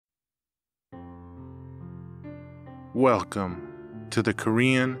Welcome to the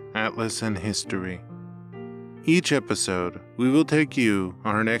Korean Atlas and History. Each episode, we will take you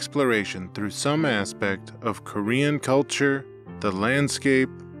on an exploration through some aspect of Korean culture, the landscape,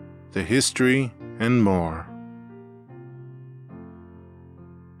 the history, and more.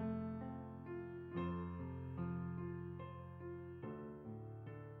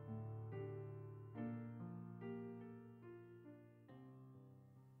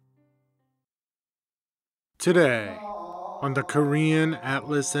 Today, on the Korean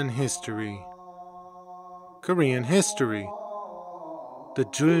Atlas and History, Korean History, the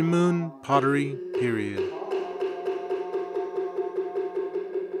Jeulmun Pottery Period.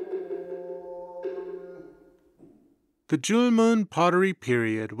 The Jeulmun Pottery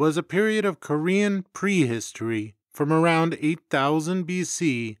Period was a period of Korean prehistory from around 8000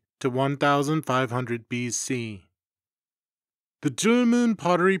 BC to 1500 BC. The Jeulmun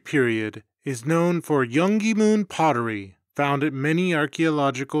Pottery Period is known for Jeulmun pottery found at many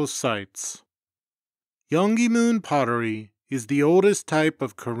archaeological sites. Jeulmun pottery is the oldest type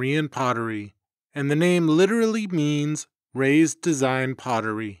of Korean pottery, and the name literally means raised design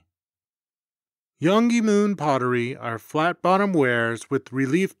pottery. Jeulmun pottery are flat-bottom wares with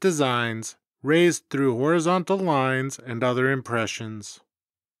relief designs raised through horizontal lines and other impressions.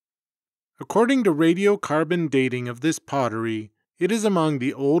 According to radiocarbon dating of this pottery, it is among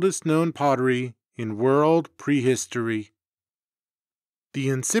the oldest known pottery in world prehistory. The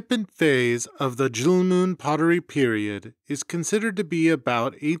incipient phase of the Jeulmun Pottery Period is considered to be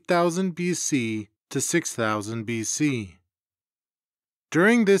about 8000 BC to 6000 BC.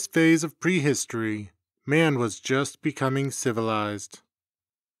 During this phase of prehistory, man was just becoming civilized.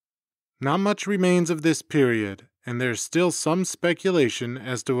 Not much remains of this period, and there's still some speculation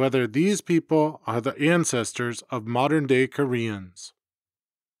as to whether these people are the ancestors of modern-day Koreans.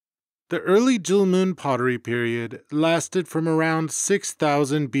 The early Jeulmun Pottery Period lasted from around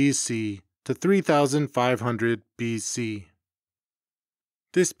 6000 BC to 3500 BC.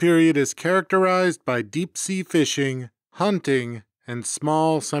 This period is characterized by deep-sea fishing, hunting, and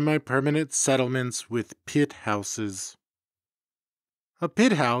small semi-permanent settlements with pit houses. A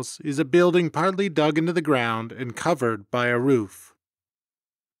pit house is a building partly dug into the ground and covered by a roof.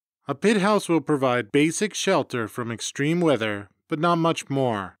 A pit house will provide basic shelter from extreme weather, but not much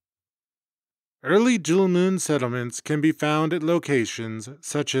more. Early Jeulmun settlements can be found at locations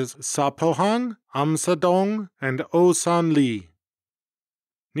such as Sapohang, Amsadong, and Osanli.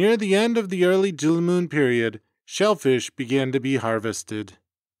 Near the end of the early Jeulmun period, shellfish began to be harvested.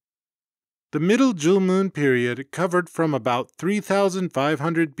 The Middle Jeulmun period covered from about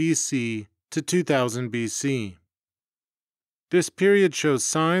 3500 BC to 2000 BC. This period shows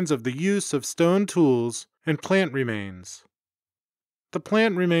signs of the use of stone tools and plant remains. The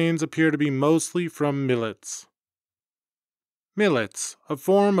plant remains appear to be mostly from millets. Millets, a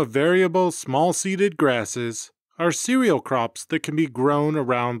form of variable small-seeded grasses, are cereal crops that can be grown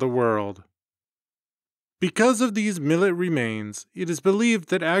around the world. Because of these millet remains, it is believed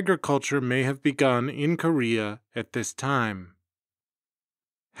that agriculture may have begun in Korea at this time.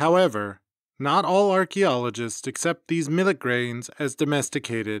 However, not all archaeologists accept these millet grains as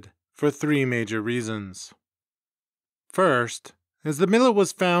domesticated for three major reasons. First, as the millet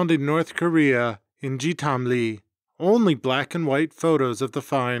was found in North Korea in Jitamli, only black and white photos of the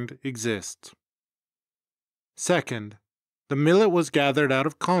find exist. Second, the millet was gathered out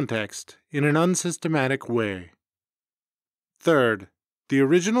of context in an unsystematic way. Third, the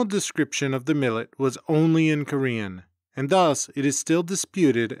original description of the millet was only in Korean, and thus it is still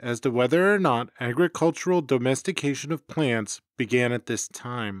disputed as to whether or not agricultural domestication of plants began at this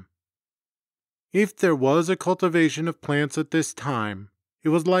time. If there was a cultivation of plants at this time, it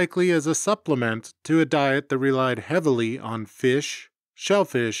was likely as a supplement to a diet that relied heavily on fish,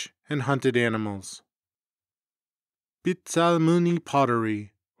 shellfish, and hunted animals. Bitsalmuni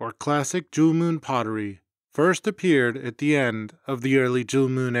pottery, or classic Jeulmun pottery, first appeared at the end of the early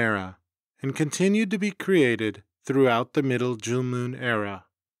Jeulmun era, and continued to be created throughout the Middle Jeulmun era.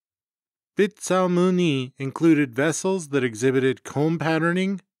 Bitsalmuni included vessels that exhibited comb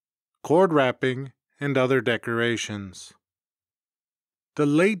patterning, cord wrapping, and other decorations. The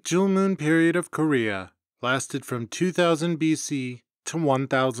late Jeulmun period of Korea lasted from 2000 BC to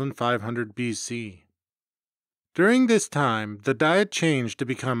 1500 BC. During this time, the diet changed to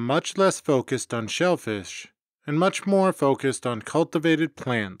become much less focused on shellfish and much more focused on cultivated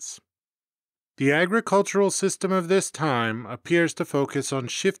plants. The agricultural system of this time appears to focus on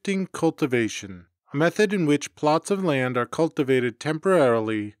shifting cultivation, a method in which plots of land are cultivated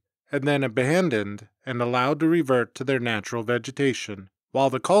temporarily and then abandoned and allowed to revert to their natural vegetation, while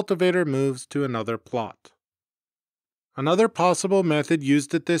the cultivator moves to another plot. Another possible method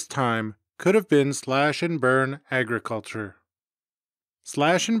used at this time could have been slash-and-burn agriculture.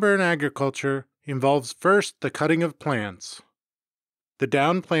 Slash-and-burn agriculture involves first the cutting of plants. The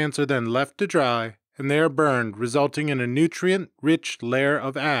down plants are then left to dry, and they are burned, resulting in a nutrient-rich layer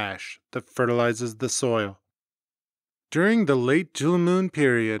of ash that fertilizes the soil. During the late JulMun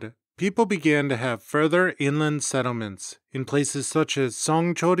period, people began to have further inland settlements in places such as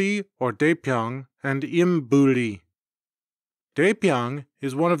Songchori or Daepyeong and Imbuli. Daepyeong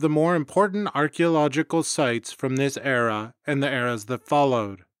is one of the more important archaeological sites from this era and the eras that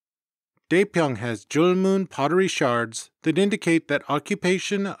followed. Daepyeong has JulMun pottery shards that indicate that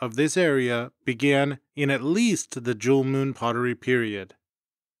occupation of this area began in at least the JulMun Pottery Period.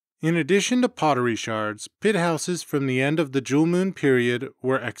 In addition to pottery shards, pit houses from the end of the JulMun period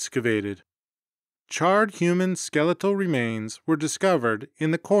were excavated. Charred human skeletal remains were discovered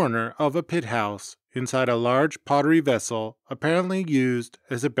in the corner of a pit house inside a large pottery vessel apparently used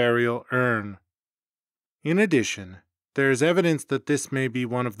as a burial urn. In addition, there is evidence that this may be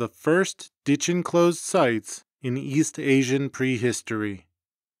one of the first ditch-enclosed sites in East Asian prehistory.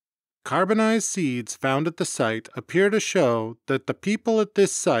 Carbonized seeds found at the site appear to show that the people at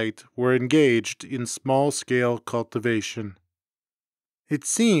this site were engaged in small-scale cultivation. It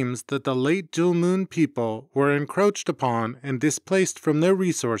seems that the late JulMun people were encroached upon and displaced from their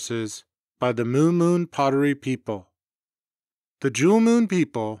resources by the Jeulmun Pottery people. The JulMun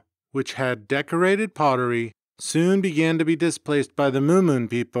people, which had decorated pottery, soon began to be displaced by the Jeulmun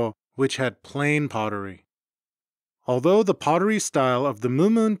people, which had plain pottery. Although the pottery style of the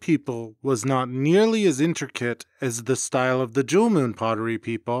Jeulmun people was not nearly as intricate as the style of the JulMun Pottery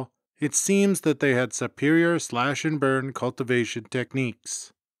people, it seems that they had superior slash-and-burn cultivation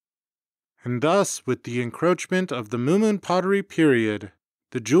techniques. And thus, with the encroachment of the Jeulmun Pottery Period,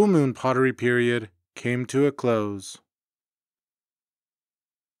 the JulMun Pottery Period came to a close.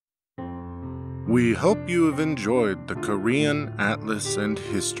 We hope you have enjoyed the Korean Atlas and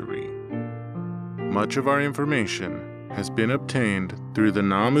History. Much of our information has been obtained through the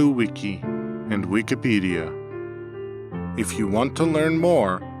Namu Wiki and Wikipedia. If you want to learn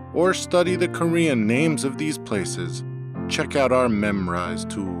more or study the Korean names of these places, check out our Memrise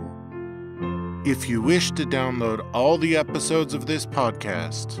tool. If you wish to download all the episodes of this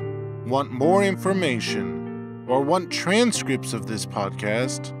podcast, want more information, or want transcripts of this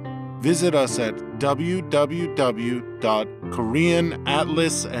podcast, visit us at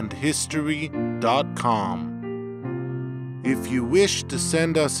www.koreanatlasandhistory.com. If you wish to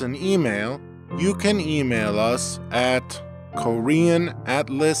send us an email, you can email us at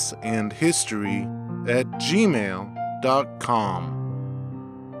koreanatlasandhistory@gmail.com.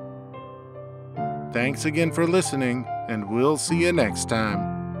 Thanks again for listening, and we'll see you next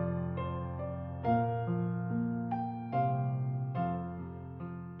time.